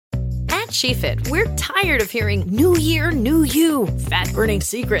At SheFit, we're tired of hearing new year, new you, fat-burning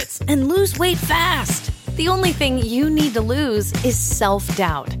secrets, and lose weight fast. The only thing you need to lose is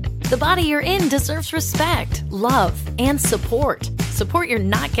self-doubt. The body you're in deserves respect, love, and support. Support you're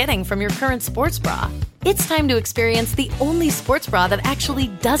not getting from your current sports bra. It's time to experience the only sports bra that actually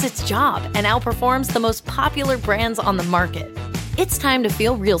does its job and outperforms the most popular brands on the market. It's time to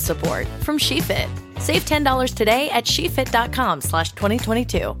feel real support from SheFit. Save $10 today at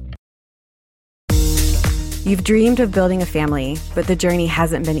SheFit.com/2022. You've dreamed of building a family, but the journey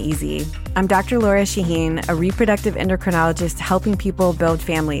hasn't been easy. I'm Dr. Laura Shaheen, a reproductive endocrinologist helping people build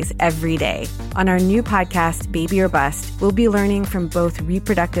families every day. On our new podcast, Baby or Bust, we'll be learning from both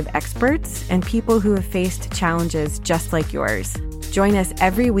reproductive experts and people who have faced challenges just like yours. Join us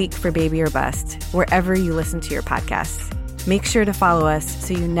every week for Baby or Bust, wherever you listen to your podcasts. Make sure to follow us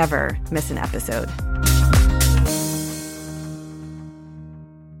so you never miss an episode.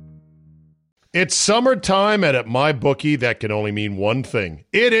 It's summertime, and at MyBookie, that can only mean one thing.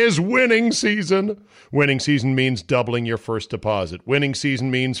 It is winning season. Winning season means doubling your first deposit. Winning season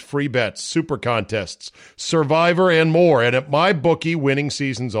means free bets, super contests, Survivor, and more. And at MyBookie, winning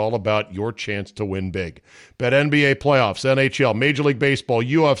season's all about your chance to win big. Bet NBA playoffs, NHL, Major League Baseball,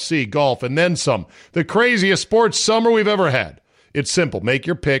 UFC, golf, and then some. The craziest sports summer we've ever had. It's simple. Make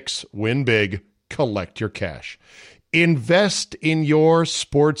your picks, win big, collect your cash. Invest in your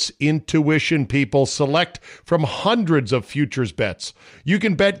sports intuition, people. Select from hundreds of futures bets. You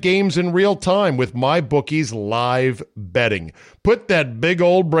can bet games in real time with MyBookie's live betting. Put that big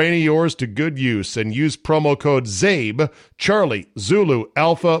old brain of yours to good use and use promo code ZABE, Charlie, Zulu,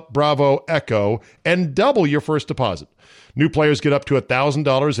 Alpha, Bravo, Echo, and double your first deposit. New players get up to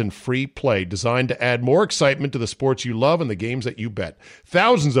 $1,000 in free play, designed to add more excitement to the sports you love and the games that you bet.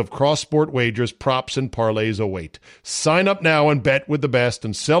 Thousands of cross-sport wagers, props, and parlays await. Sign up now and bet with the best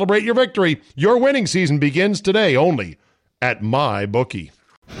and celebrate your victory. Your winning season begins today only at MyBookie.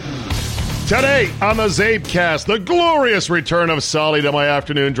 Today on the Zabecast, the glorious return of Solly to my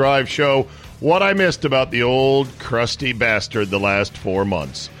afternoon drive show. What I missed about the old crusty bastard the last 4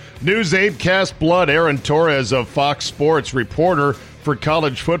 months. New Zabecast blood, Aaron Torres of Fox Sports, reporter for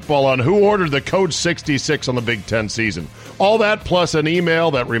college football on who ordered the Code 66 on the Big Ten season. All that plus an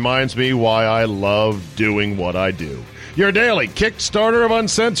email that reminds me why I love doing what I do. Your daily Kickstarter of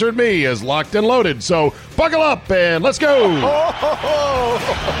Uncensored Me is locked and loaded, so buckle up and let's go! Here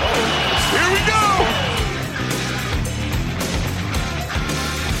we go!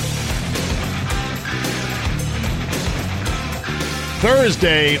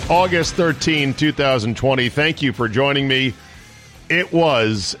 Thursday, August 13, 2020. Thank you for joining me. It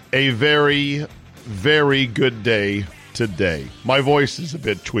was a very, very good day today. My voice is a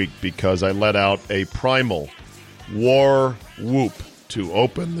bit tweaked because I let out a primal war whoop to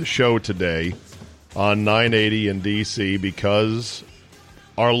open the show today on 980 in D.C. because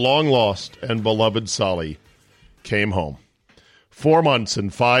our long-lost and beloved Solly came home. 4 months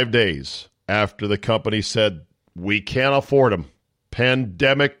and 5 days after the company said, we can't afford him.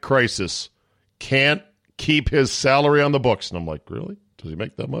 Pandemic crisis. Can't keep his salary on the books. And I'm like, really? Does he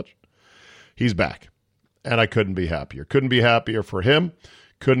make that much? He's back. And I couldn't be happier. Couldn't be happier for him.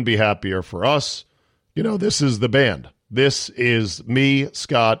 Couldn't be happier for us. You know, this is the band. This is me,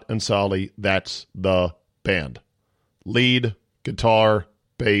 Scott, and Solly. That's the band. Lead, guitar,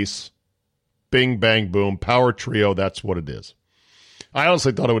 bass, bing, bang, boom, power trio. That's what it is. I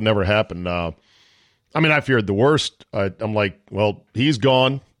honestly thought it would never happen. I feared the worst. I'm like, well, he's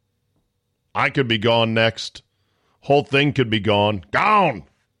gone. I could be gone next. Whole thing could be gone. Gone.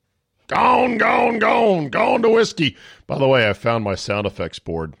 Gone to whiskey. By the way, I found my sound effects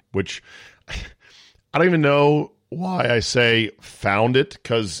board, which I don't even know why I say found it,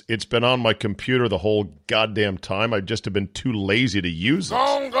 because it's been on my computer the whole goddamn time. I just have been too lazy to use it.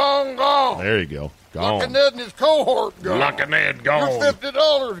 Gone. There you go. Gone. Lucky Ned and his cohort gone. Lucky Ned gone. Your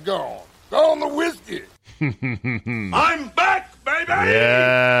 $50 gone. Gone the whiskey. I'm back, baby!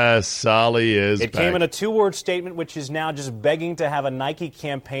 Yes, Solly is back. It came in a 2-word statement, which is now just begging to have a Nike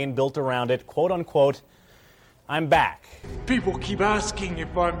campaign built around it. Quote, unquote, I'm back. People keep asking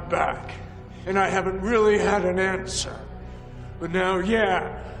if I'm back, and I haven't really had an answer. But now,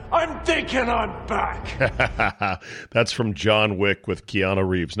 yeah, I'm thinking I'm back. That's from John Wick with Keanu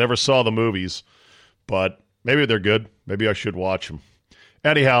Reeves. Never saw the movies, but maybe they're good. Maybe I should watch them.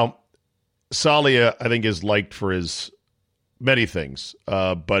 Anyhow, Solly, I think, is liked for his many things,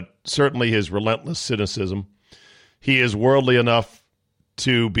 but certainly his relentless cynicism. He is worldly enough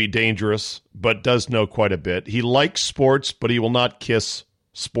to be dangerous, but does know quite a bit. He likes sports, but he will not kiss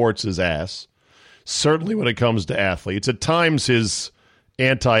sports' ass. Certainly when it comes to athletes. At times, his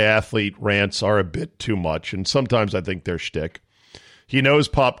anti-athlete rants are a bit too much, and sometimes I think they're shtick. He knows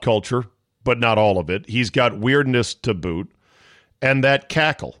pop culture, but not all of it. He's got weirdness to boot. And that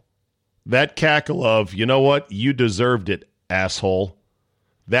cackle of, you know what, you deserved it, asshole.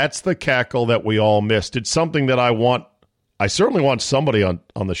 That's the cackle that we all missed. It's something that I certainly want somebody on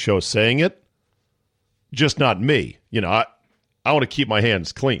the show saying it, just not me. You know, I want to keep my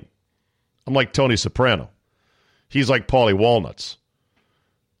hands clean. I'm like Tony Soprano. He's like Paulie Walnuts.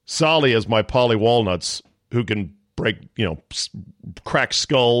 SOLLY is my Paulie Walnuts who can break, crack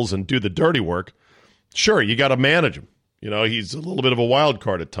skulls and do the dirty work. Sure, you got to manage him. You know, he's a little bit of a wild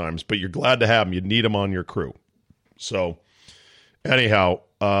card at times, but you're glad to have him. You need him on your crew. So, anyhow,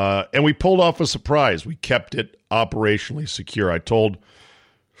 and we pulled off a surprise. We kept it operationally secure. I told,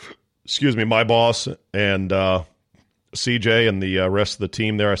 my boss and CJ and the rest of the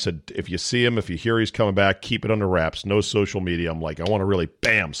team there, I said, if you see him, if you hear he's coming back, keep it under wraps. No social media. I'm like, I want to really,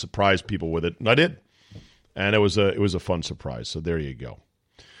 surprise people with it. And I did. And it was a fun surprise. So there you go.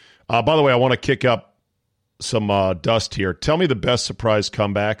 By the way, I want to kick up some dust here. Tell me the best surprise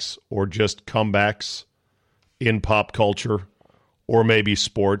comebacks or just comebacks in pop culture or maybe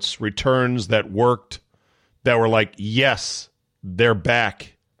sports. Returns that worked, that were like, yes, they're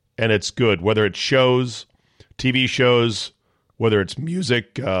back and it's good. Whether it's shows, TV shows, whether it's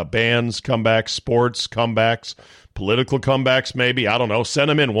music, bands, comebacks, sports, comebacks, political comebacks maybe. I don't know. Send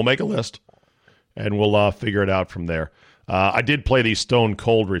them in. We'll make a list and we'll figure it out from there. I did play the Stone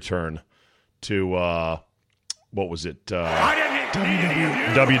Cold return to... what was it? WWE. I didn't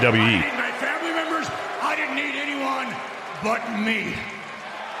need my family members. I didn't need anyone but me.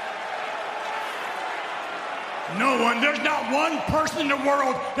 No one. There's not one person in the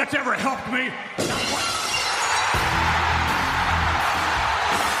world that's ever helped me. Not one.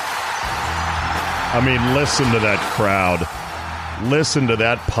 I mean, listen to that crowd. Listen to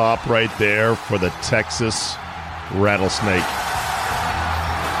that pop right there for the Texas Rattlesnake.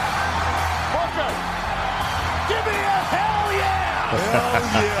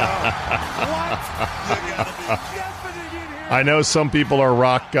 I know some people are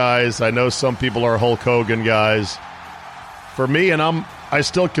Rock guys. I know some people are Hulk Hogan guys. For me, and I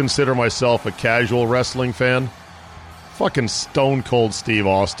still consider myself a casual wrestling fan, fucking Stone Cold Steve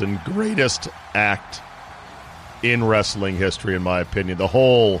Austin, greatest act in wrestling history, in my opinion. The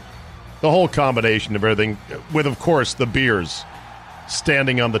whole combination of everything, with, of course, the beers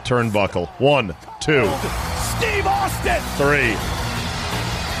standing on the turnbuckle. 1, 2. Steve Austin! 3.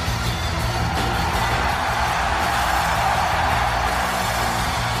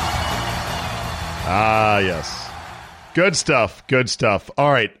 Ah, yes. Good stuff. Good stuff.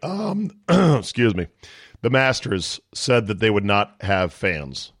 All right. Excuse me. The Masters said that they would not have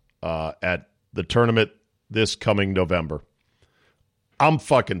fans at the tournament this coming November. I'm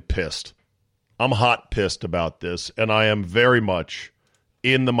fucking pissed. I'm hot pissed about this, and I am very much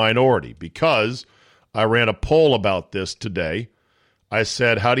in the minority because I ran a poll about this today. I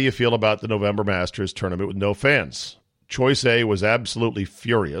said, how do you feel about the November Masters tournament with no fans? Choice A was absolutely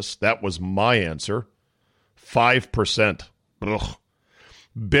furious. That was my answer. 5%. Ugh.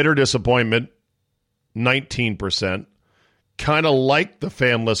 Bitter disappointment, 19%. Kind of like the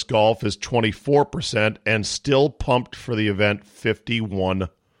fanless golf is 24%, and still pumped for the event,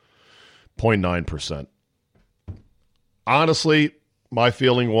 51.9%. Honestly, my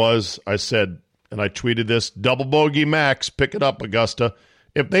feeling was, I said, and I tweeted this, double bogey max, pick it up, Augusta.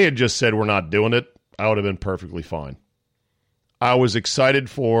 If they had just said we're not doing it, I would have been perfectly fine. I was excited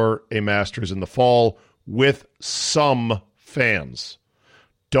for a Masters in the fall with some fans.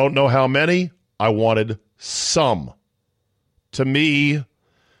 Don't know how many. I wanted some. To me,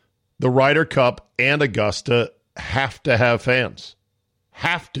 the Ryder Cup and Augusta have to have fans.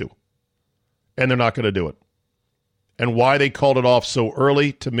 Have to. And they're not going to do it. And why they called it off so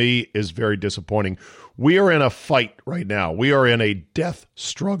early, to me, is very disappointing. We are in a fight right now. We are in a death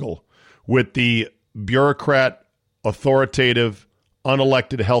struggle with the bureaucrat, authoritative,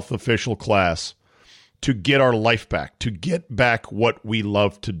 unelected health official class to get our life back, to get back what we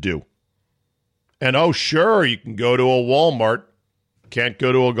love to do. And oh, sure, you can go to a Walmart, can't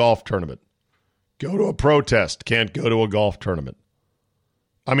go to a golf tournament. Go to a protest, can't go to a golf tournament.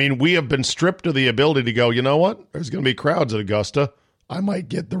 I mean, we have been stripped of the ability to go, you know what? There's going to be crowds at Augusta. I might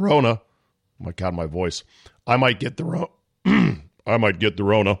get the Rona. Oh my God, my voice. I might get the Rona. I might get the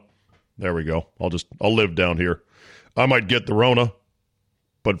Rona. There we go. I'll live down here. I might get the Rona,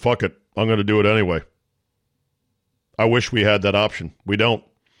 but fuck it. I'm going to do it anyway. I wish we had that option. We don't.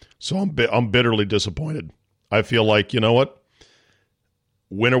 So I'm bitterly disappointed. I feel like, you know what?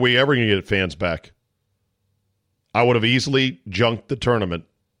 When are we ever going to get fans back? I would have easily junked the tournament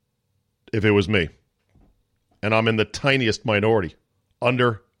if it was me. And I'm in the tiniest minority,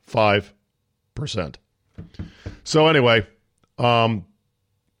 under 5%. So anyway,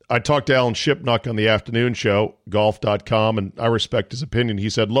 I talked to Alan Shipnuck on the afternoon show, golf.com, and I respect his opinion. He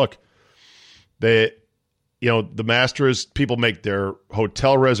said, look, the Masters, people make their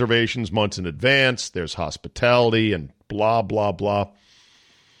hotel reservations months in advance. There's hospitality and blah, blah, blah.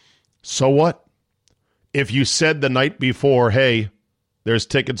 So what? If you said the night before, hey, there's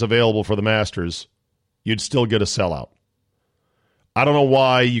tickets available for the Masters, you'd still get a sellout. I don't know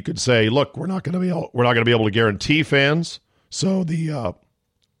why you could say, look, we're not going to be able to guarantee fans, so the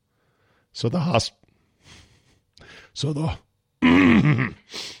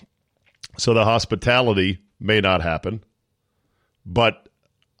hospitality may not happen, but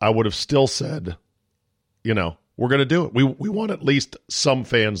I would have still said, we're going to do it. We want at least some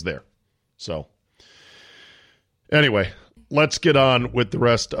fans there. So anyway, let's get on with the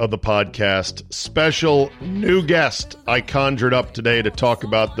rest of the podcast. Special new guest I conjured up today to talk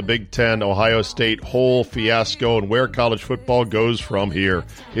about the Big Ten Ohio State whole fiasco and where college football goes from here.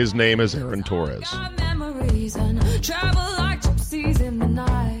 His name is Aaron Torres.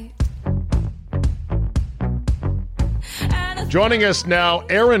 Joining us now,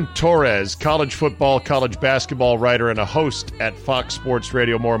 Aaron Torres, college football, college basketball writer, and a host at Fox Sports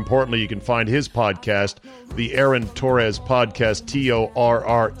Radio. More importantly, you can find his podcast, the Aaron Torres Podcast,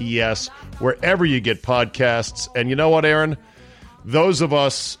 Torres, wherever you get podcasts. And you know what, Aaron? Those of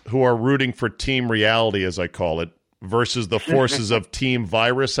us who are rooting for team reality, as I call it, versus the forces of team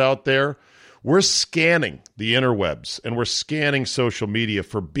virus out there, we're scanning the interwebs and we're scanning social media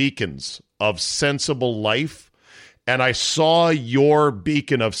for beacons of sensible life. And I saw your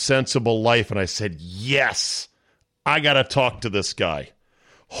beacon of sensible life, and I said, yes, I got to talk to this guy.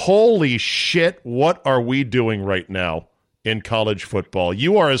 Holy shit, what are we doing right now in college football?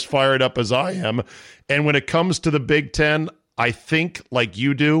 You are as fired up as I am. And when it comes to the Big Ten, I think, like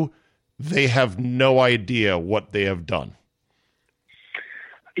you do, they have no idea what they have done.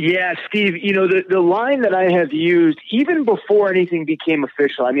 Yeah, Steve, the line that I have used even before anything became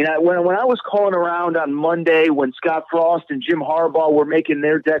official, I mean, when I was calling around on Monday when Scott Frost and Jim Harbaugh were making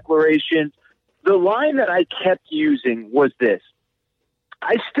their declarations, the line that I kept using was this.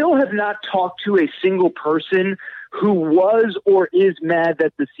 I still have not talked to a single person who was or is mad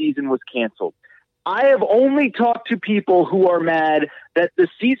that the season was canceled. I have only talked to people who are mad that the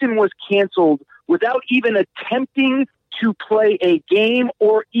season was canceled without even attempting to play a game,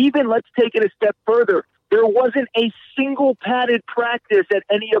 or even, let's take it a step further, there wasn't a single padded practice at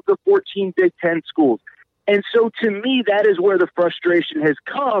any of the 14 Big Ten schools. And so to me, that is where the frustration has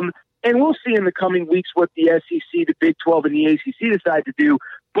come. And we'll see in the coming weeks what the SEC, the Big 12, and the ACC decide to do.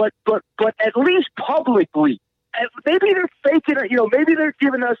 But at least publicly, maybe they're faking it. Maybe they're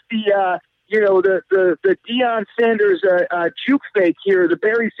giving us the Deion Sanders juke fake here, the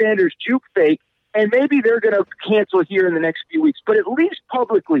Barry Sanders juke fake. And maybe they're going to cancel here in the next few weeks. But at least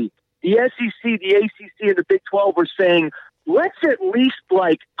publicly, the SEC, the ACC, and the Big 12 are saying, let's at least,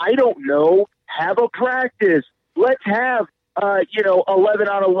 have a practice. Let's have, 11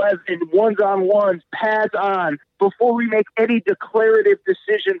 on 11, ones on ones, pads on, before we make any declarative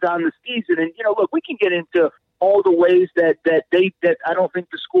decisions on the season. And, look, we can get into all the ways that I don't think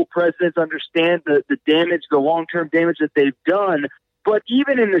the school presidents understand the damage, the long-term damage that they've done. But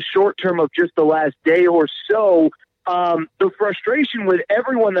even in the short term of just the last day or so, the frustration with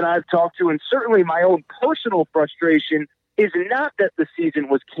everyone that I've talked to, and certainly my own personal frustration, is not that the season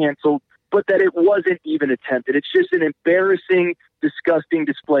was canceled, but that it wasn't even attempted. It's just an embarrassing, disgusting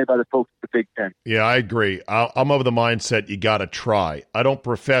display by the folks at the Big Ten. Yeah, I agree. I'm of the mindset you got to try. I don't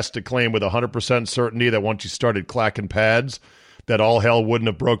profess to claim with 100% certainty that once you started clacking pads, that all hell wouldn't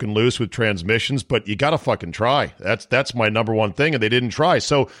have broken loose with transmissions, but you got to fucking try. That's my number one thing, and they didn't try.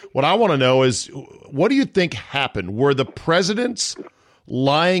 So what I want to know is, what do you think happened? Were the presidents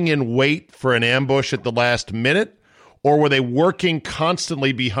lying in wait for an ambush at the last minute, or were they working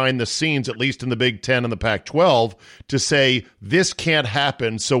constantly behind the scenes, at least in the Big Ten and the Pac-12, to say, this can't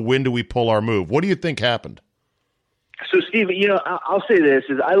happen, so when do we pull our move? What do you think happened? So, Steve, I'll say this,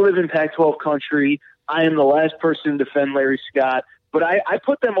 is I live in Pac-12 country. I am the last person to defend Larry Scott, but I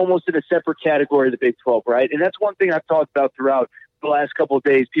put them almost in a separate category of the Big 12, right? And that's one thing I've talked about throughout the last couple of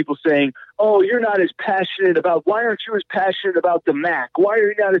days. People saying, oh, you're not as passionate about, why aren't you as passionate about the MAC? Why are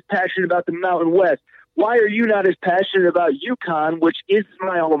you not as passionate about the Mountain West? Why are you not as passionate about UConn, which is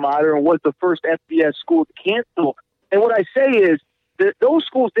my alma mater and was the first FBS school to cancel? And what I say is that those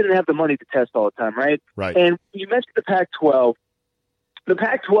schools didn't have the money to test all the time, right? Right. And you mentioned the Pac-12. the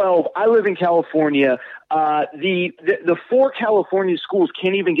Pac-12, I live in California. The 4 California schools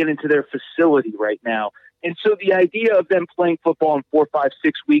can't even get into their facility right now. And so the idea of them playing football in 4, 5,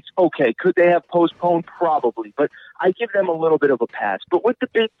 6 weeks, okay, could they have postponed? Probably. But I give them a little bit of a pass. But with the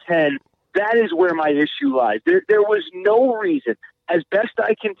Big Ten, that is where my issue lies. There was no reason. As best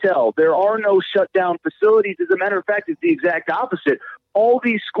I can tell, there are no shutdown facilities. As a matter of fact, it's the exact opposite. All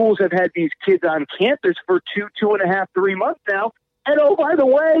these schools have had these kids on campus for 2.5, 3 months now. And oh, by the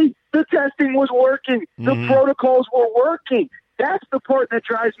way, the testing was working. The protocols were working. That's the part that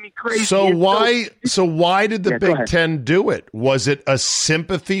drives me crazy. So why did the Big Ten do it? Was it a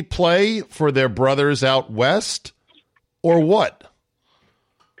sympathy play for their brothers out west, or what?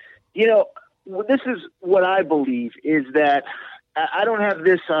 You know, this is what I believe is that I don't have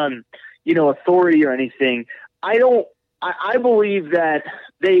this on, authority or anything. I believe that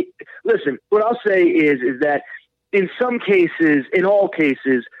listen, what I'll say is that in some cases, in all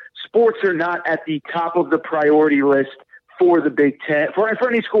cases, sports are not at the top of the priority list for the Big Ten, for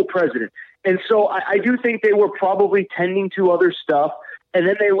any school president. And so I do think they were probably tending to other stuff. And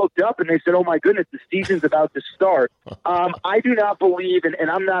then they looked up and they said, oh, my goodness, the season's about to start. I do not believe, and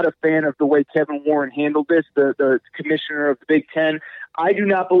I'm not a fan of the way Kevin Warren handled this, the commissioner of the Big Ten. I do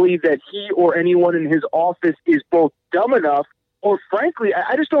not believe that he or anyone in his office is both dumb enough, or frankly,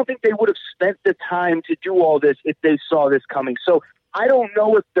 I just don't think they would have spent the time to do all this if they saw this coming. So I don't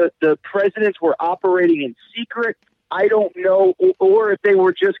know if the presidents were operating in secret. I don't know, or if they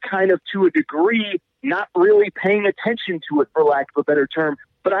were just kind of, to a degree, not really paying attention to it, for lack of a better term.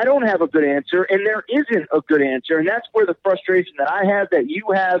 But I don't have a good answer, and there isn't a good answer. And that's where the frustration that I have, that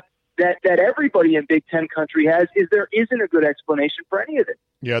you have, that everybody in Big Ten country has, is there isn't a good explanation for any of it.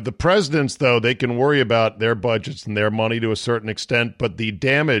 Yeah, the presidents, though, they can worry about their budgets and their money to a certain extent, but the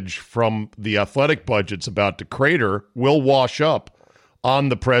damage from the athletic budgets about to crater will wash up on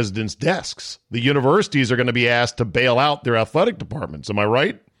the president's desks. The universities are going to be asked to bail out their athletic departments. Am I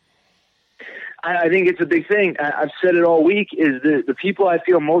right? I think it's a big thing. I've said it all week, is the people I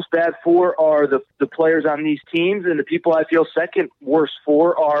feel most bad for are the players on these teams, and the people I feel second worst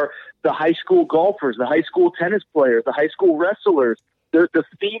for are the high school golfers, the high school tennis players, the high school wrestlers, the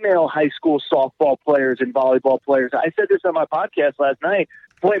female high school softball players and volleyball players. I said this on my podcast last night,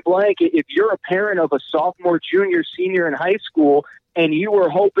 point blank, if you're a parent of a sophomore, junior, senior in high school, and you were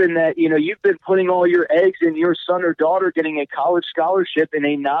hoping that, you've been putting all your eggs in your son or daughter getting a college scholarship in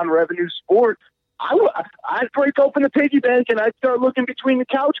a non-revenue sport, I'd break open the piggy bank and I'd start looking between the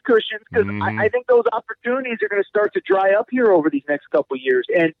couch cushions, because I think those opportunities are going to start to dry up here over these next couple of years.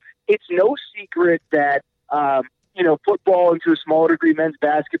 And it's no secret that, football, and to a smaller degree men's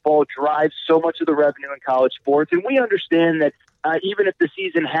basketball, drives so much of the revenue in college sports. And we understand that even if the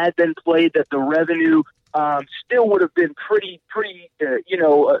season had been played, that the revenue still would have been pretty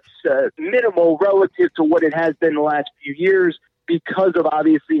minimal relative to what it has been the last few years, because of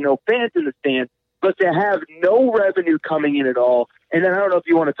obviously no fans in the stands. But to have no revenue coming in at all, and then I don't know if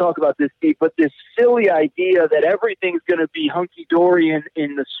you want to talk about this, Steve, but this silly idea that everything's going to be hunky-dory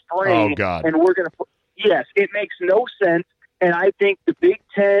in the spring. Oh, God. And we're going to – yes, it makes no sense. And I think the Big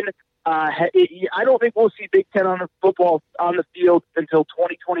Ten I don't think we'll see Big Ten on the football on the field until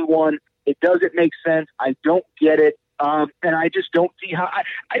 2021. It doesn't make sense. I don't get it. And I just don't see how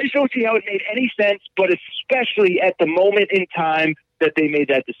I just don't see how it made any sense, but especially at the moment in time that they made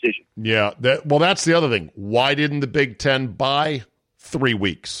that decision. Yeah. That's the other thing. Why didn't the Big Ten buy 3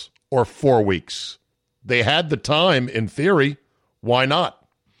 weeks or 4 weeks? They had the time in theory. Why not?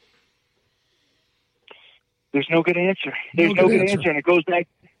 There's no good answer. There's no good answer. And it goes back.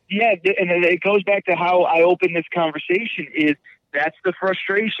 Yeah. And it goes back to how I opened this conversation is that's the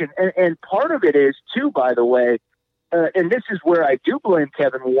frustration. And part of it is too, by the way, and this is where I do blame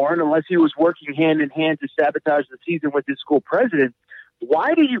Kevin Warren, unless he was working hand in hand to sabotage the season with his school president.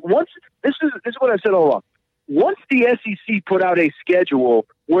 Why do you this is what I've said all along. Once the SEC put out a schedule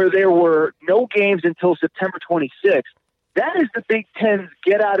where there were no games until September 26th, that is the Big Ten's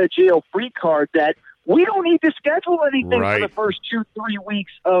get out of jail free card that we don't need to schedule anything for the first 2-3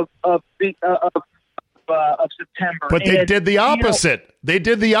 weeks of September. But they did the opposite. They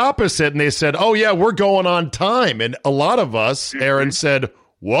did the opposite, and they said, oh, yeah, we're going on time. And a lot of us, Aaron, said,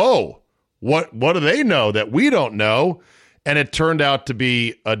 whoa, what do they know that we don't know? And it turned out to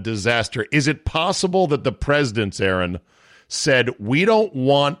be a disaster. Is it possible that the presidents, Aaron, said, we don't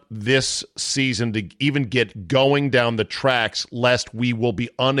want this season to even get going down the tracks lest we will be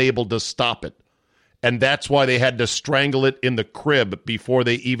unable to stop it? And that's why they had to strangle it in the crib before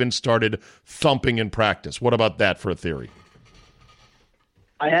they even started thumping in practice. What about that for a theory?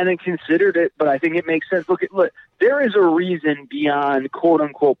 I hadn't considered it, but I think it makes sense. Look, there is a reason beyond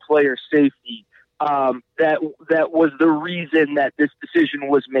quote-unquote player safety that was the reason that this decision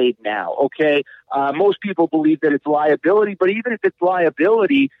was made now, okay? Most people believe that it's liability, but even if it's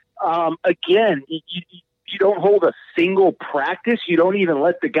liability, again, you don't hold a single practice. You don't even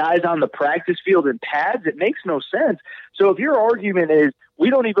let the guys on the practice field in pads. It makes no sense. So if your argument is we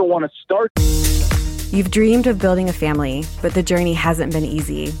don't even want to start... You've dreamed of building a family, but the journey hasn't been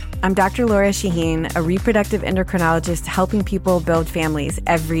easy. I'm Dr. Laura Shaheen, a reproductive endocrinologist helping people build families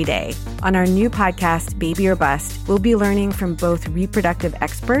every day. On our new podcast, Baby or Bust, we'll be learning from both reproductive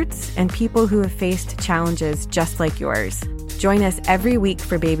experts and people who have faced challenges just like yours. Join us every week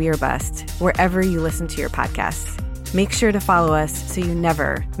for Baby or Bust, wherever you listen to your podcasts. Make sure to follow us so you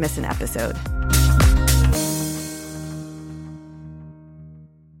never miss an episode.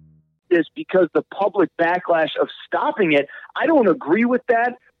 This because the public backlash of stopping it, I don't agree with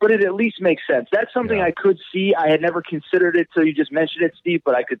that, but it at least makes sense. That's something I could see. I had never considered it till you just mentioned it, Steve,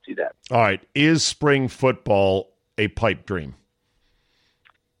 but I could see that. All right. Is spring football a pipe dream?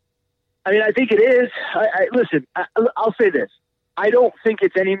 I mean, I think it is. Listen, I'll say this. I don't think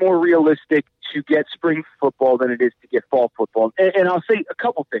it's any more realistic to get spring football than it is to get fall football. And I'll say a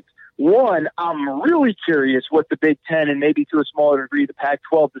couple things. One, I'm really curious what the Big Ten and maybe to a smaller degree the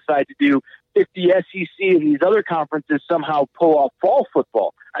Pac-12 decide to do if the SEC and these other conferences somehow pull off fall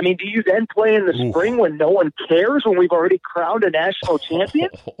football. I mean, do you then play in the spring when no one cares, when we've already crowned a national champion?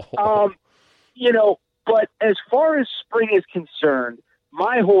 But as far as spring is concerned,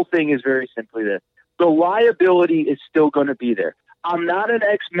 my whole thing is very simply this. The liability is still going to be there. I'm not an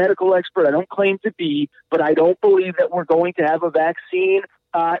medical expert. I don't claim to be, but I don't believe that we're going to have a vaccine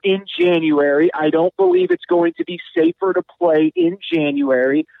in January. I don't believe it's going to be safer to play in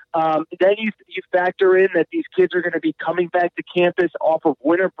January. Then you factor in that these kids are going to be coming back to campus off of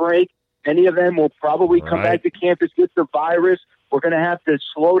winter break. Many of them will probably come back to campus with the virus. We're going to have to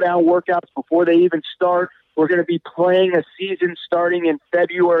slow down workouts before they even start. We're going to be playing a season starting in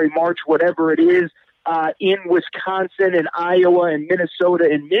February, March, whatever it is, in Wisconsin and Iowa and Minnesota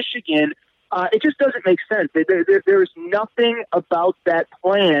and Michigan. It just doesn't make sense. There's nothing about that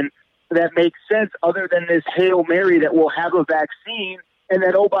plan that makes sense other than this Hail Mary that we'll have a vaccine and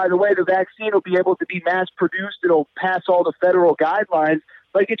that, oh, by the way, the vaccine will be able to be mass produced. It'll pass all the federal guidelines.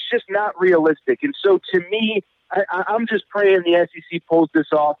 Like, it's just not realistic. And so to me, I'm just praying the SEC pulls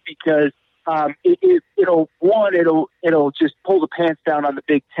this off because it'll just pull the pants down on the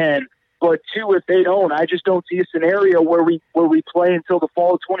Big Ten. But two, if they don't, I just don't see a scenario where we play until the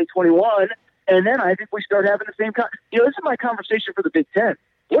fall of 2021, and then I think we start having the same. This is my conversation for the Big Ten.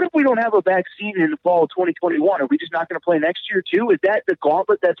 What if we don't have a vaccine in the fall of 2021? Are we just not going to play next year too? Is that the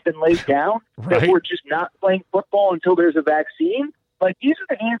gauntlet that's been laid down? That we're just not playing football until there's a vaccine? Like, these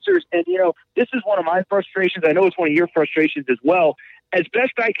are the answers, and this is one of my frustrations. I know it's one of your frustrations as well. As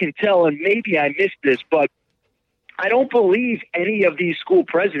best I can tell, and maybe I missed this, but I don't believe any of these school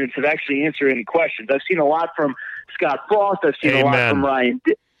presidents have actually answered any questions. I've seen a lot from Scott Frost. I've seen a lot from Ryan.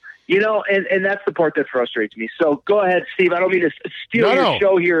 And that's the part that frustrates me. So go ahead, Steve. I don't mean to steal your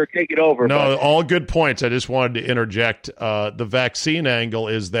show here or take it over. No, all good points. I just wanted to interject. The vaccine angle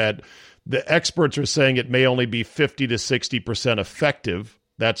is that the experts are saying it may only be 50 to 60% effective.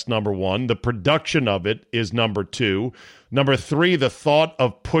 That's number one. The production of it is number two. Number three, the thought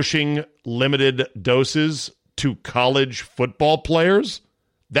of pushing limited doses to college football players,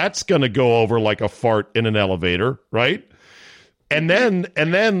 that's going to go over like a fart in an elevator, right? And then,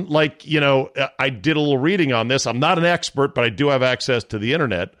 I did a little reading on this. I'm not an expert, but I do have access to the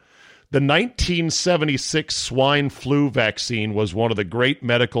internet. The 1976 swine flu vaccine was one of the great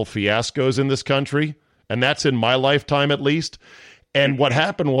medical fiascos in this country, and that's in my lifetime at least. And what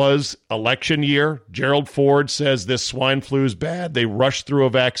happened was, election year, Gerald Ford says this swine flu is bad. They rush through a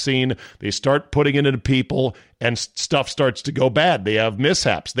vaccine. They start putting it into people, and stuff starts to go bad. They have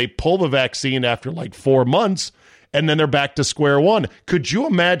mishaps. They pull the vaccine after like 4 months, and then they're back to square one. Could you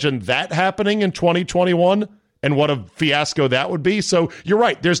imagine that happening in 2021? And what a fiasco that would be. So you're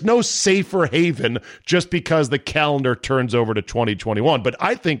right. There's no safer haven just because the calendar turns over to 2021. But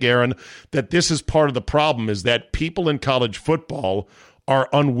I think, Aaron, that this is part of the problem, is that people in college football are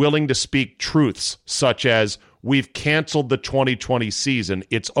unwilling to speak truths, such as, we've canceled the 2020 season.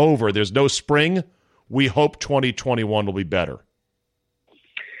 It's over. There's no spring. We hope 2021 will be better.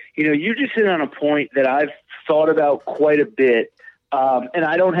 You just hit on a point that I've thought about quite a bit. And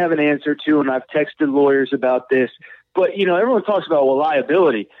I don't have an answer to, and I've texted lawyers about this, but, everyone talks about,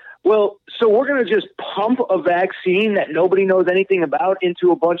 liability. Well, so we're going to just pump a vaccine that nobody knows anything about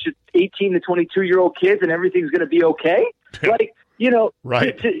into a bunch of 18 to 22-year-old kids and everything's going to be okay? Like,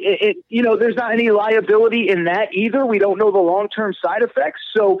 Right. There's not any liability in that either. We don't know the long-term side effects.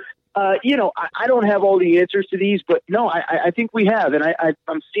 So, I don't have all the answers to these, but no, I think we have. And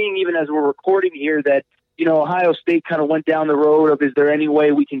I'm seeing even as we're recording here that, Ohio State kind of went down the road of, is there any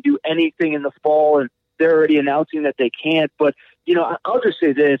way we can do anything in the fall? And they're already announcing that they can't. But, I'll just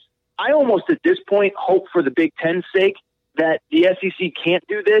say this. I almost at this point hope for the Big Ten's sake that the SEC can't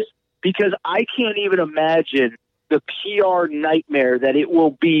do this, because I can't even imagine the PR nightmare that it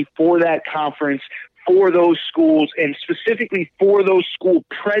will be for that conference, for those schools, and specifically for those school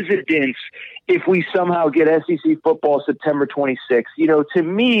presidents if we somehow get SEC football September 26th. To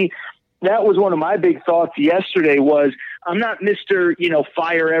me, that was one of my big thoughts yesterday was, I'm not Mr.,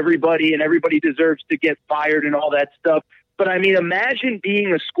 fire everybody and everybody deserves to get fired and all that stuff. But I mean, imagine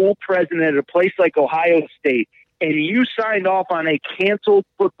being a school president at a place like Ohio State, and you signed off on a canceled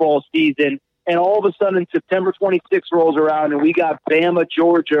football season, and all of a sudden September 26th rolls around and we got Bama,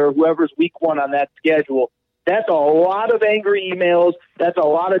 Georgia, or whoever's week 1 on that schedule. That's a lot of angry emails. That's a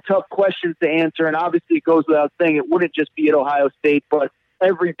lot of tough questions to answer. And obviously it goes without saying it wouldn't just be at Ohio State, but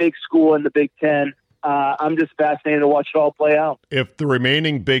every big school in the Big Ten. I'm just fascinated to watch it all play out. If the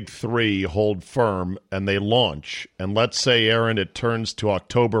remaining big three hold firm and they launch, and let's say, Aaron, it turns to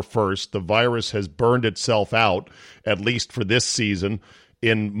October 1st, the virus has burned itself out, at least for this season,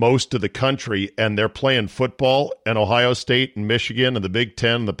 in most of the country, and they're playing football, and Ohio State and Michigan and the Big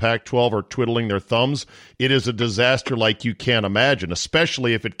Ten and the Pac-12 are twiddling their thumbs, it is a disaster like you can't imagine,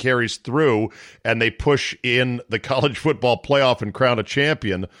 especially if it carries through and they push in the college football playoff and crown a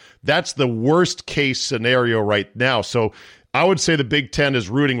champion. That's the worst case scenario right now. So I would say the Big Ten is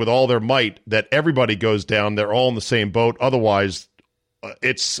rooting with all their might that everybody goes down. They're all in the same boat. Otherwise,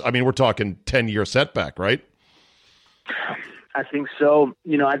 we're talking 10-year setback, right? I think so.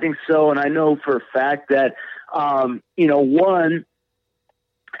 I think so. And I know for a fact that, one,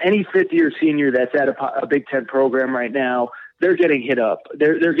 any fifth-year senior that's at a Big Ten program right now, they're getting hit up.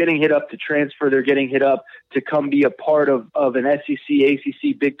 They're getting hit up to transfer. They're getting hit up to come be a part of an SEC,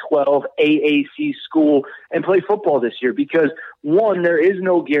 ACC, Big 12, AAC school and play football this year. Because, one, there is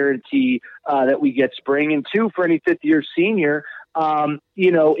no guarantee that we get spring. And two, for any fifth-year senior,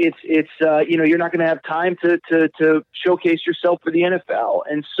 you're not going to have time to showcase yourself for the NFL.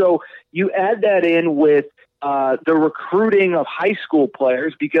 And so you add that in with the recruiting of high school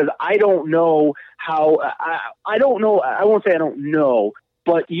players, because I don't know how I don't know. I won't say I don't know,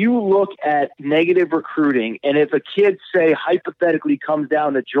 but you look at negative recruiting. And if a kid, say, hypothetically comes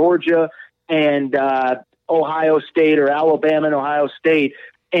down to Georgia and Ohio State, or Alabama and Ohio State,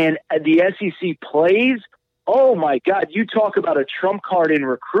 and the SEC plays, oh my God, you talk about a trump card in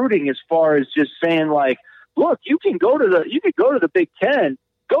recruiting as far as just saying, like, look, you can go to the Big Ten,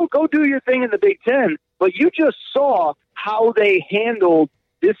 go do your thing in the Big Ten, but you just saw how they handled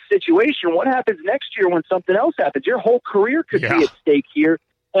this situation. What happens next year when something else happens? Your whole career could be at stake here,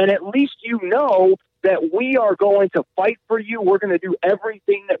 and at least you know that we are going to fight for you. We're going to do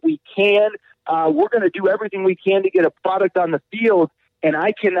everything that we can. We're going to do everything we can to get a product on the field, and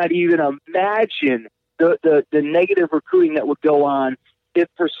I cannot even imagine the negative recruiting that would go on if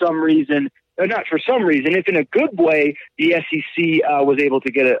for some reason, or not for some reason, if in a good way, the SEC was able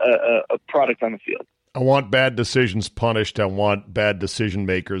to get a product on the field. I want bad decisions punished. I want bad decision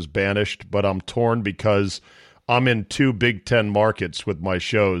makers banished, but I'm torn because I'm in 2 Big Ten markets with my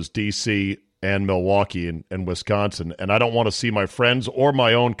shows, D.C. and Milwaukee and Wisconsin, and I don't want to see my friends or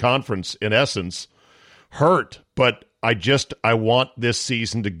my own conference, in essence, hurt, but I want this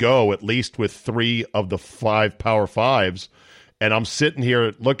season to go at least with 3 of the 5 Power Fives. And I'm sitting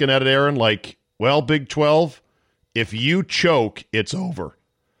here looking at it, Aaron, like, well, Big 12, if you choke, it's over.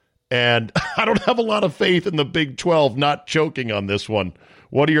 And I don't have a lot of faith in the Big 12 not choking on this one.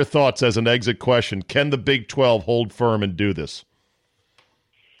 What are your thoughts as an exit question? Can the Big 12 hold firm and do this?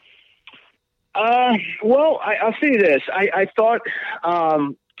 Well, I'll say this. I thought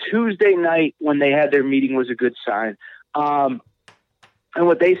Tuesday night when they had their meeting was a good sign. And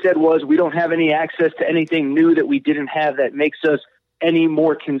what they said was, we don't have any access to anything new that we didn't have that makes us any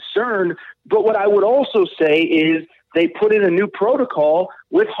more concerned. But what I would also say is they put in a new protocol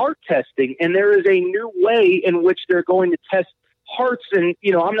with heart testing, and there is a new way in which they're going to test hearts. And,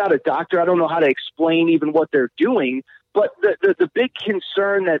 I'm not a doctor. I don't know how to explain even what they're doing. But the big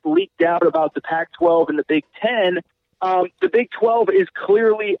concern that leaked out about the Pac-12 and the Big Ten, the Big 12 is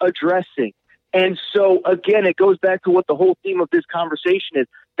clearly addressing. And so, again, it goes back to what the whole theme of this conversation is.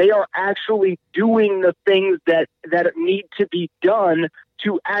 They are actually doing the things that need to be done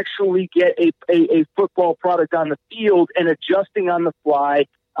to actually get a football product on the field and adjusting on the fly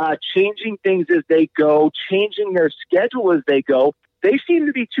changing things as they go, changing their schedule as they go. They seem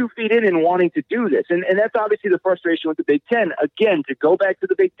to be 2 feet in and wanting to do this. And that's obviously the frustration with the Big Ten. Again, to go back to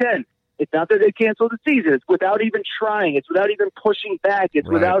the Big Ten, it's not that they canceled the season. It's without even trying. It's without even pushing back. It's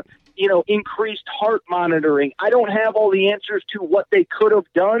without, increased heart monitoring. I don't have all the answers to what they could have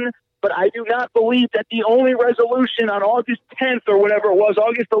done, but I do not believe that the only resolution on August 10th or whatever it was,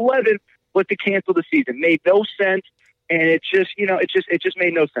 August 11th, was to cancel the season. Made no sense. And it just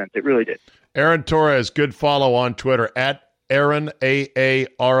made no sense. It really did. Aaron Torres, good follow on Twitter at Aaron,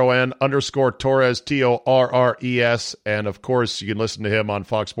 AARON _Torres, TORRES. And of course, you can listen to him on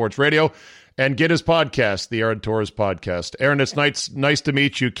Fox Sports Radio and get his podcast, the Aaron Torres Podcast. Aaron, it's nice to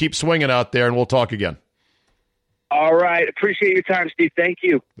meet you. Keep swinging out there, and we'll talk again. All right. Appreciate your time, Steve. Thank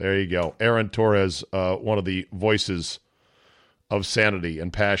you. There you go. Aaron Torres, one of the voices of sanity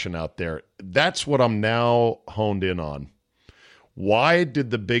and passion out there. That's what I'm now honed in on. Why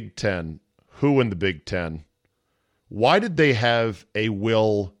did the Big Ten, who in the Big Ten, why did they have a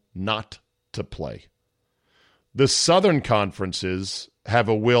will not to play? The Southern conferences have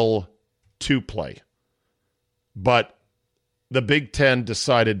a will to play. But the Big Ten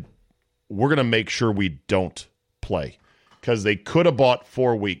decided we're going to make sure we don't play, because they could have bought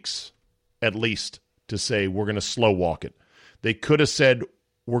 4 weeks at least to say we're going to slow walk it. They could have said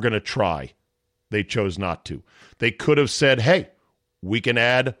we're going to try. They chose not to. They could have said, hey, we can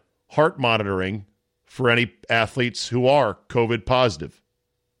add heart monitoring for any athletes who are COVID positive.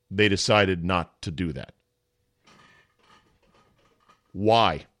 They decided not to do that.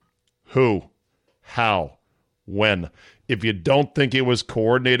 Why? Who? How? When? If you don't think it was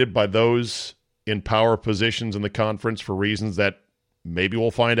coordinated by those in power positions in the conference for reasons that maybe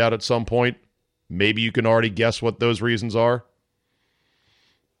we'll find out at some point, maybe you can already guess what those reasons are.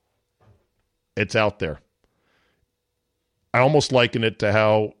 It's out there. I almost liken it to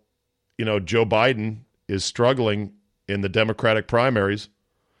how, Joe Biden is struggling in the Democratic primaries.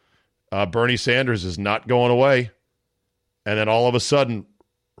 Bernie Sanders is not going away. And then all of a sudden,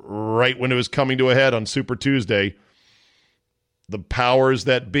 right when it was coming to a head on Super Tuesday, the powers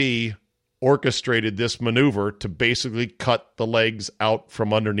that be orchestrated this maneuver to basically cut the legs out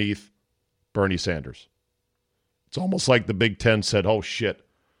from underneath Bernie Sanders. It's almost like the Big Ten said, oh, shit,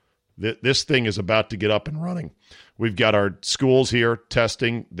 this thing is about to get up and running. We've got our schools here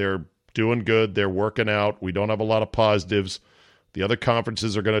testing. They're doing good. They're working out. We don't have a lot of positives. The other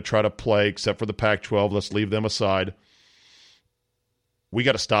conferences are going to try to play, except for the Pac-12. Let's leave them aside. We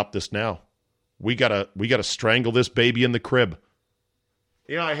got to stop this now. We got to strangle this baby in the crib.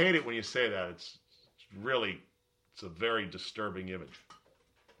 I hate it when you say that. It's a very disturbing image.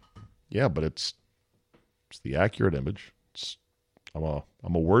 Yeah, but it's the accurate image. I'm a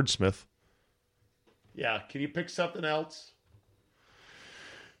wordsmith. Yeah, can you pick something else?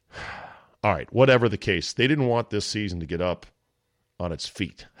 All right, whatever the case, they didn't want this season to get up on its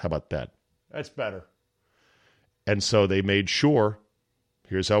feet. How about that? That's better. And so they made sure,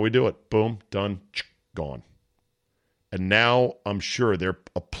 here's how we do it. Boom, done, gone. And now I'm sure they're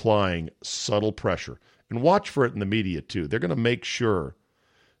applying subtle pressure. And watch for it in the media, too. They're going to make sure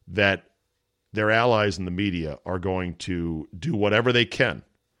that their allies in the media are going to do whatever they can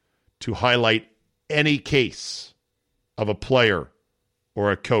to highlight any case of a player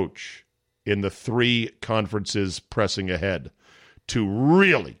or a coach in the 3 conferences pressing ahead to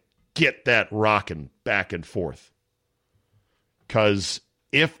really get that rocking back and forth. Because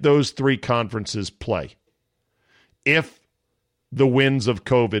if those 3 conferences play, if the winds of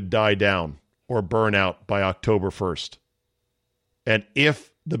COVID die down or burn out by October 1st, and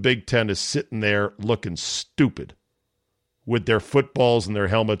if the Big Ten is sitting there looking stupid with their footballs and their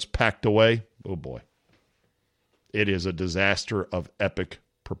helmets packed away, oh boy, it is a disaster of epic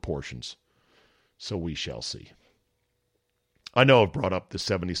proportions. So we shall see. I know I've brought up the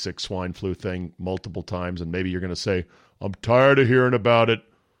 76 swine flu thing multiple times, and maybe you're going to say, I'm tired of hearing about it.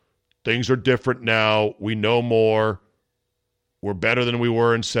 Things are different now. We know more. We're better than we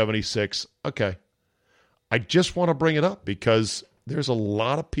were in 76. Okay. I just want to bring it up because there's a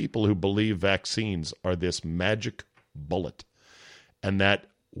lot of people who believe vaccines are this magic bullet, and that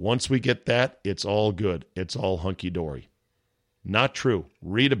once we get that, it's all good. It's all hunky-dory. Not true.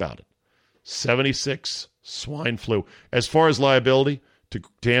 Read about it. 76 swine flu. As far as liability, to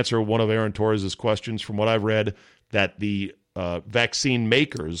answer one of Aaron Torres' questions, from what I've read, that the vaccine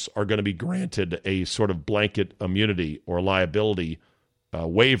makers are going to be granted a sort of blanket immunity or liability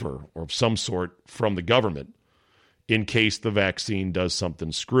waiver or of some sort from the government in case the vaccine does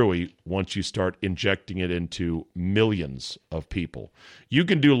something screwy once you start injecting it into millions of people. You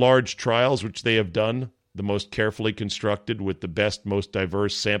can do large trials, which they have done the most carefully constructed with the best, most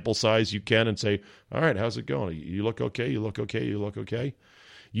diverse sample size you can and say, all right, how's it going? You look okay, you look okay, you look okay.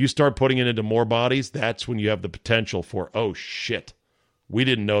 You start putting it into more bodies, that's when you have the potential for, oh, shit, we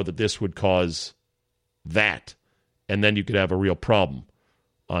didn't know that this would cause that. And then you could have a real problem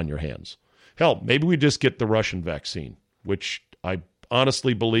on your hands. Hell, maybe we just get the Russian vaccine, which I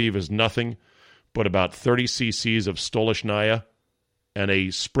honestly believe is nothing but about 30 cc's of Stolichnaya and a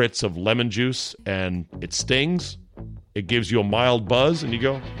spritz of lemon juice, and it stings. It gives you a mild buzz, and you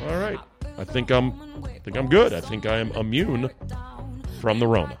go, all right, I think I'm good. I think I am immune from the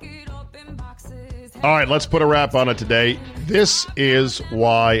Rona. All right, let's put a wrap on it today. This is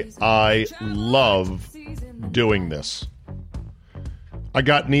why I love doing this. I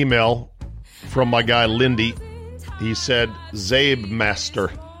got an email from my guy Lindy. He said, Zabe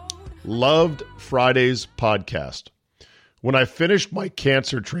Master, loved Friday's podcast. When I finished my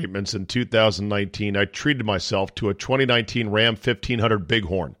cancer treatments in 2019, I treated myself to a 2019 Ram 1500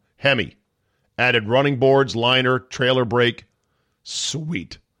 Bighorn, Hemi. Added running boards, liner, trailer brake.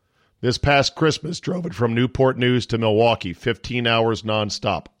 Sweet. This past Christmas, drove it from Newport News to Milwaukee, 15 hours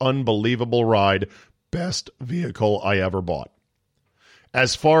nonstop. Unbelievable ride. Best vehicle I ever bought.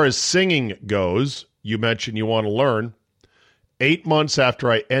 As far as singing goes, you mentioned you want to learn. 8 months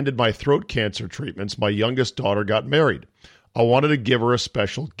after I ended my throat cancer treatments, my youngest daughter got married. I wanted to give her a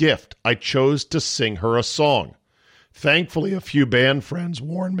special gift. I chose to sing her a song. Thankfully, a few band friends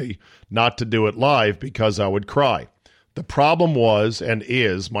warned me not to do it live because I would cry. The problem was and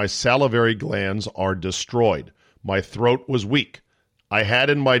is my salivary glands are destroyed. My throat was weak. I had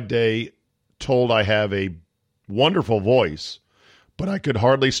in my day told I have a wonderful voice, but I could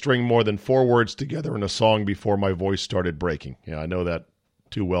hardly string more than 4 words together in a song before my voice started breaking. Yeah, I know that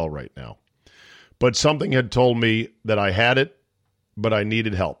too well right now. But something had told me that I had it, but I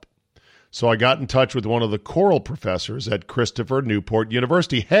needed help. So I got in touch with one of the choral professors at Christopher Newport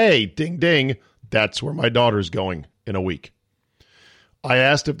University. Hey, ding, ding, that's where my daughter's going in a week. I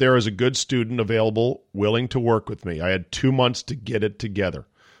asked if there was a good student available willing to work with me. I had 2 months to get it together.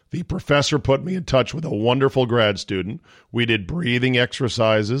 The professor put me in touch with a wonderful grad student. We did breathing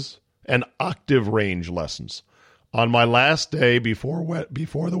exercises and octave range lessons. On my last day before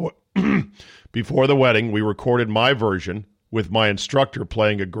the wedding, we recorded my version with my instructor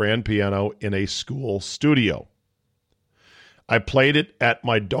playing a grand piano in a school studio. I played it at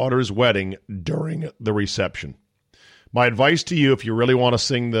my daughter's wedding during the reception. My advice to you, if you really want to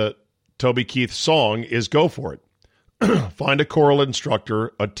sing the Toby Keith song, is go for it. Find a choral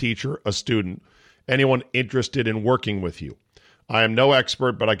instructor, a teacher, a student, anyone interested in working with you. I am no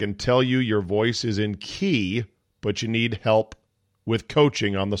expert, but I can tell you your voice is in key, but you need help with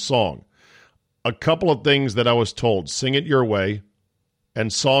coaching on the song. A couple of things that I was told: sing it your way,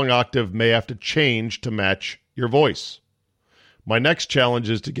 and song octave may have to change to match your voice. My next challenge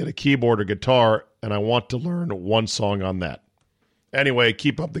is to get a keyboard or guitar, and I want to learn one song on that. Anyway,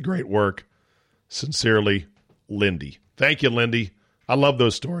 keep up the great work. Sincerely, Lindy. Thank you, Lindy. I love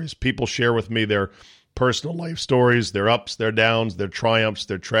those stories. People share with me their personal life stories, their ups, their downs, their triumphs,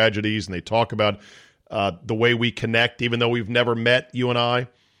 their tragedies, and they talk about the way we connect, even though we've never met, you and I.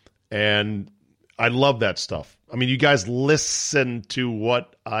 And I love that stuff. I mean, you guys listen to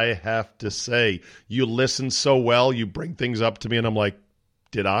what I have to say. You listen so well. You bring things up to me, and I'm like,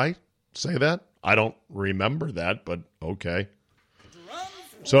 did I say that? I don't remember that, but okay.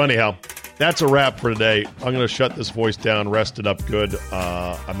 So anyhow, that's a wrap for today. I'm going to shut this voice down, rest it up good.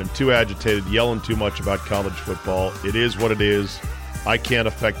 I've been too agitated, yelling too much about college football. It is what it is. I can't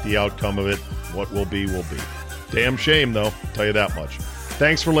affect the outcome of it. What will be, will be. Damn shame, though. I'll tell you that much.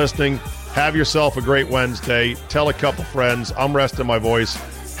 Thanks for listening. Have yourself a great Wednesday. Tell a couple friends. I'm resting my voice.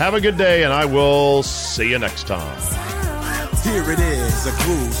 Have a good day, and I will see you next time. Here it is, a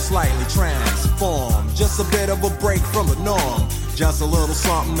groove slightly transformed. Just a bit of a break from the norm. Just a little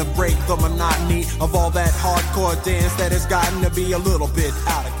something to break the monotony of all that hardcore dance that has gotten to be a little bit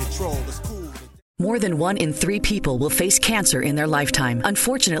out of control. It's cool. More than 1 in 3 people will face cancer in their lifetime.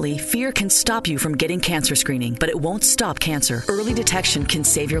 Unfortunately, fear can stop you from getting cancer screening, but it won't stop cancer. Early detection can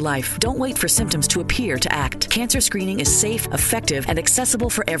save your life. Don't wait for symptoms to appear to act. Cancer screening is safe, effective, and accessible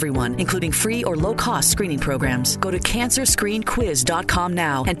for everyone, including free or low-cost screening programs. Go to CancerScreenQuiz.com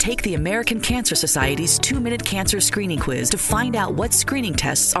now and take the American Cancer Society's 2-minute cancer screening quiz to find out what screening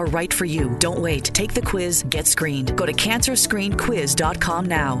tests are right for you. Don't wait. Take the quiz. Get screened. Go to CancerScreenQuiz.com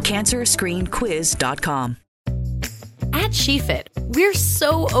now. CancerScreenQuiz.com. At SheFit, we're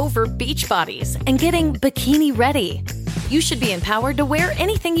so over beach bodies and getting bikini ready. You should be empowered to wear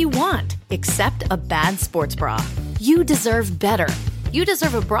anything you want, except a bad sports bra. You deserve better. You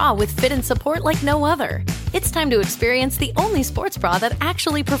deserve a bra with fit and support like no other. It's time to experience the only sports bra that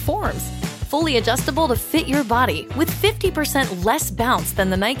actually performs. Fully adjustable to fit your body with 50% less bounce than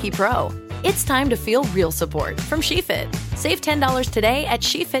the Nike Pro. It's time to feel real support from SheFit. Save $10 today at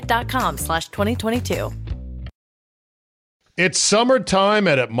SheFit.com/2022. It's summertime,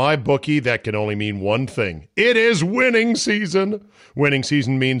 and at MyBookie, that can only mean one thing. It is winning season. Winning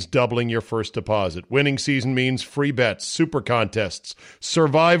season means doubling your first deposit. Winning season means free bets, super contests,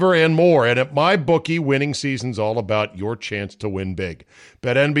 Survivor, and more. And at MyBookie, winning season's all about your chance to win big.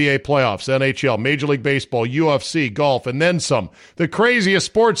 Bet NBA playoffs, NHL, Major League Baseball, UFC, golf, and then some. The craziest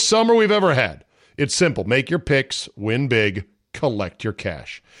sports summer we've ever had. It's simple. Make your picks, win big, collect your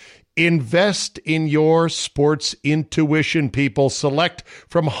cash. Invest in your sports intuition, people. Select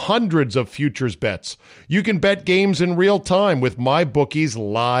from hundreds of futures bets. You can bet games in real time with MyBookie's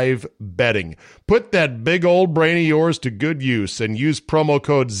live betting. Put that big old brain of yours to good use and use promo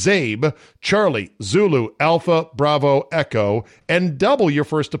code ZABE, Charlie, Zulu, Alpha, Bravo, Echo, and double your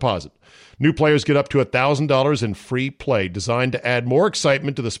first deposit. New players get up to $1,000 in free play, designed to add more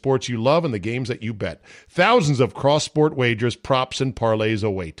excitement to the sports you love and the games that you bet. Thousands of cross-sport wagers, props, and parlays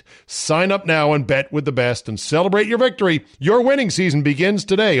await. Sign up now and bet with the best and celebrate your victory. Your winning season begins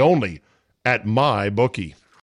today only at MyBookie.